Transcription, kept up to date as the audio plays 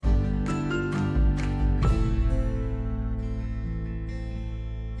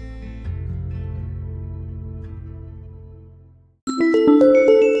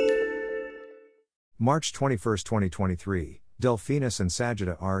March 21, 2023, Delphinus and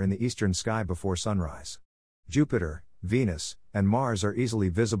Sagitta are in the eastern sky before sunrise. Jupiter, Venus, and Mars are easily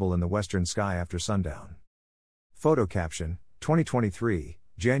visible in the western sky after sundown. Photo caption, 2023,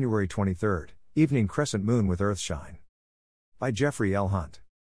 January 23, evening crescent moon with earthshine. By Jeffrey L. Hunt.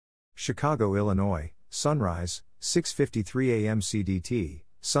 Chicago, Illinois, sunrise, 6:53 a.m. CDT,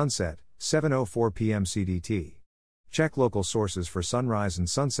 sunset, 7:04 p.m. CDT. Check local sources for sunrise and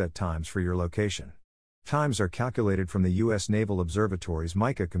sunset times for your location. Times are calculated from the U.S. Naval Observatory's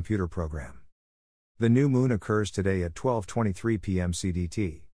Mica computer program. The new moon occurs today at 12:23 p.m.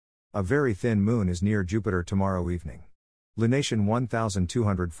 CDT. A very thin moon is near Jupiter tomorrow evening. Lunation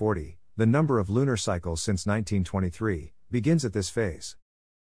 1240, the number of lunar cycles since 1923, begins at this phase.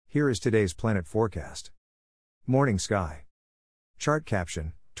 Here is today's planet forecast. Morning sky. Chart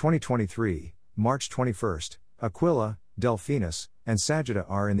caption, 2023, March 21st, Aquila, Delphinus, and Sagitta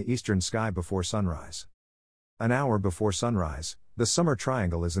are in the eastern sky before sunrise. An hour before sunrise, the summer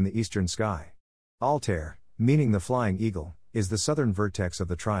triangle is in the eastern sky. Altair, meaning the flying eagle, is the southern vertex of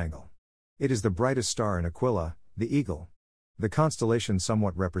the triangle. It is the brightest star in Aquila, the eagle. The constellation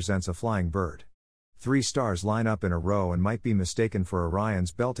somewhat represents a flying bird. 3 stars line up in a row and might be mistaken for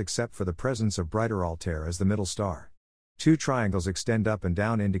Orion's belt except for the presence of brighter Altair as the middle star. 2 triangles extend up and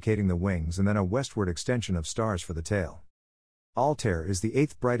down indicating the wings and then a westward extension of stars for the tail. Altair is the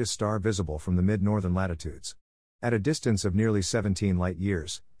 8th brightest star visible from the mid-northern latitudes. At a distance of nearly 17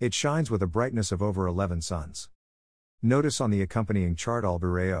 light-years, it shines with a brightness of over 11 suns. Notice on the accompanying chart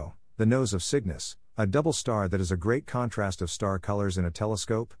Albireo, the nose of Cygnus, a double star that is a great contrast of star colors in a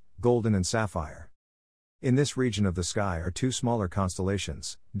telescope, golden and sapphire. In this region of the sky are 2 smaller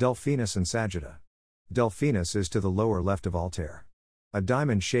constellations, Delphinus and Sagitta. Delphinus is to the lower left of Altair. A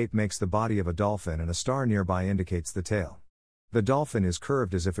diamond shape makes the body of a dolphin and a star nearby indicates the tail. The dolphin is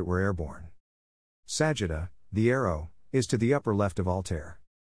curved as if it were airborne. Sagitta, the arrow, is to the upper left of Altair.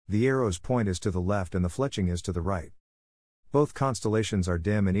 The arrow's point is to the left and the fletching is to the right. Both constellations are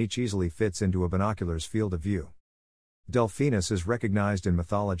dim and each easily fits into a binocular's field of view. Delphinus is recognized in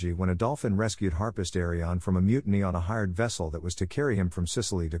mythology when a dolphin rescued harpist Arion from a mutiny on a hired vessel that was to carry him from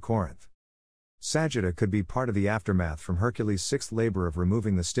Sicily to Corinth. Sagitta could be part of the aftermath from Hercules' 6th labor of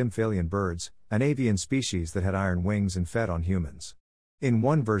removing the Stymphalian birds, an avian species that had iron wings and fed on humans. In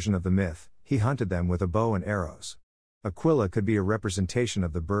one version of the myth, he hunted them with a bow and arrows. Aquila could be a representation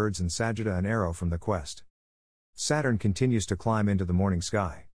of the birds and Sagitta an arrow from the quest. Saturn continues to climb into the morning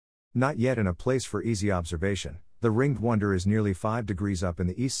sky. Not yet in a place for easy observation, the ringed wonder is nearly 5 degrees up in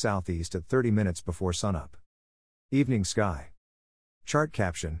the east-southeast at 30 minutes before sunup. Evening sky. Chart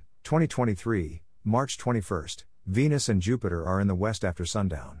caption, 2023, March 21st, Venus and Jupiter are in the west after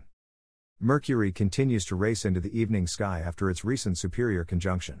sundown. Mercury continues to race into the evening sky after its recent superior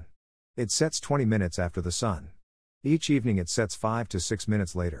conjunction. It sets 20 minutes after the sun. Each evening it sets 5 to 6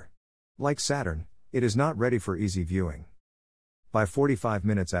 minutes later. Like Saturn, it is not ready for easy viewing. By 45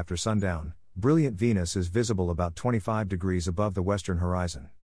 minutes after sundown, brilliant Venus is visible about 25 degrees above the western horizon.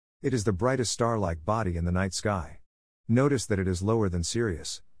 It is the brightest star-like body in the night sky. Notice that it is lower than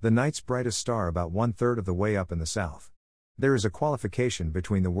Sirius, the night's brightest star, about 1/3 of the way up in the south. There is a qualification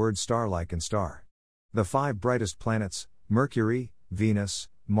between the words star-like and star. The 5 brightest planets, Mercury, Venus,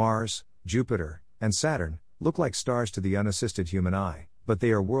 Mars, Jupiter, and Saturn, look like stars to the unassisted human eye, but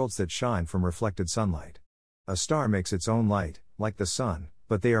they are worlds that shine from reflected sunlight. A star makes its own light, like the sun,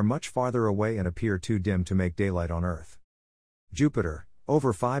 but they are much farther away and appear too dim to make daylight on Earth. Jupiter,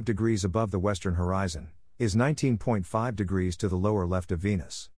 over 5 degrees above the western horizon, is 19.5 degrees to the lower left of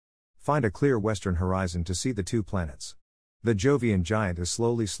Venus. Find a clear western horizon to see the 2 planets. The Jovian giant is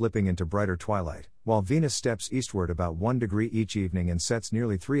slowly slipping into brighter twilight, while Venus steps eastward about 1 degree each evening and sets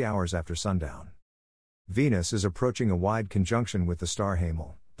nearly 3 hours after sundown. Venus is approaching a wide conjunction with the star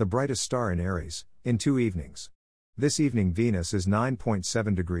Hamal, the brightest star in Aries, in 2 evenings. This evening Venus is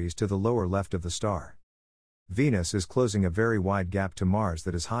 9.7 degrees to the lower left of the star. Venus is closing a very wide gap to Mars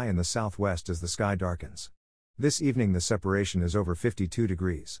that is high in the southwest as the sky darkens. This evening the separation is over 52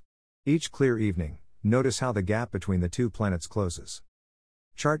 degrees. Each clear evening, notice how the gap between the 2 planets closes.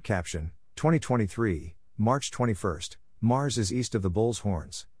 Chart caption, 2023, March 21st, Mars is east of the Bull's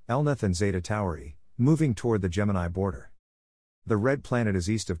Horns, Elnath and Zeta Tauri, moving toward the Gemini border. The red planet is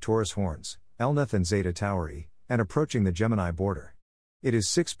east of Taurus Horns, Elnath and Zeta Tauri, and approaching the Gemini border. It is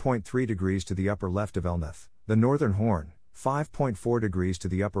 6.3 degrees to the upper left of Elnath, the northern horn, 5.4 degrees to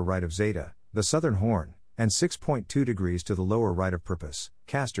the upper right of Zeta, the southern horn, and 6.2 degrees to the lower right of Purpose,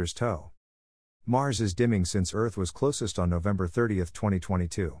 Castor's toe. Mars is dimming since Earth was closest on November 30,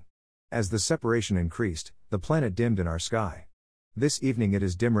 2022. As the separation increased, the planet dimmed in our sky. This evening it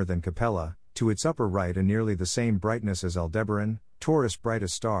is dimmer than Capella, to its upper right and nearly the same brightness as Aldebaran, Taurus'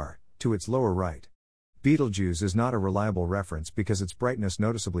 brightest star, to its lower right. Betelgeuse is not a reliable reference because its brightness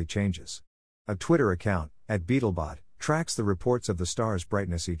noticeably changes. A Twitter account, @Beetlebot, tracks the reports of the star's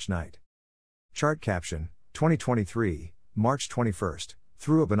brightness each night. Chart caption, 2023, March 21.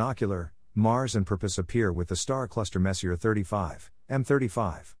 Through a binocular, Mars and Puppis appear with the star cluster Messier 35,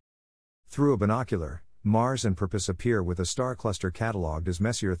 M35. Through a binocular, Mars and Puppis appear with a star cluster catalogued as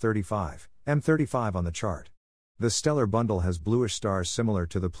Messier 35, M35 on the chart. The stellar bundle has bluish stars similar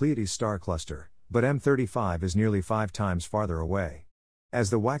to the Pleiades star cluster, but M35 is nearly 5 times farther away. As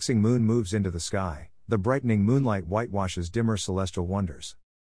the waxing moon moves into the sky, the brightening moonlight whitewashes dimmer celestial wonders.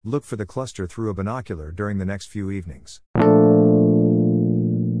 Look for the cluster through a binocular during the next few evenings.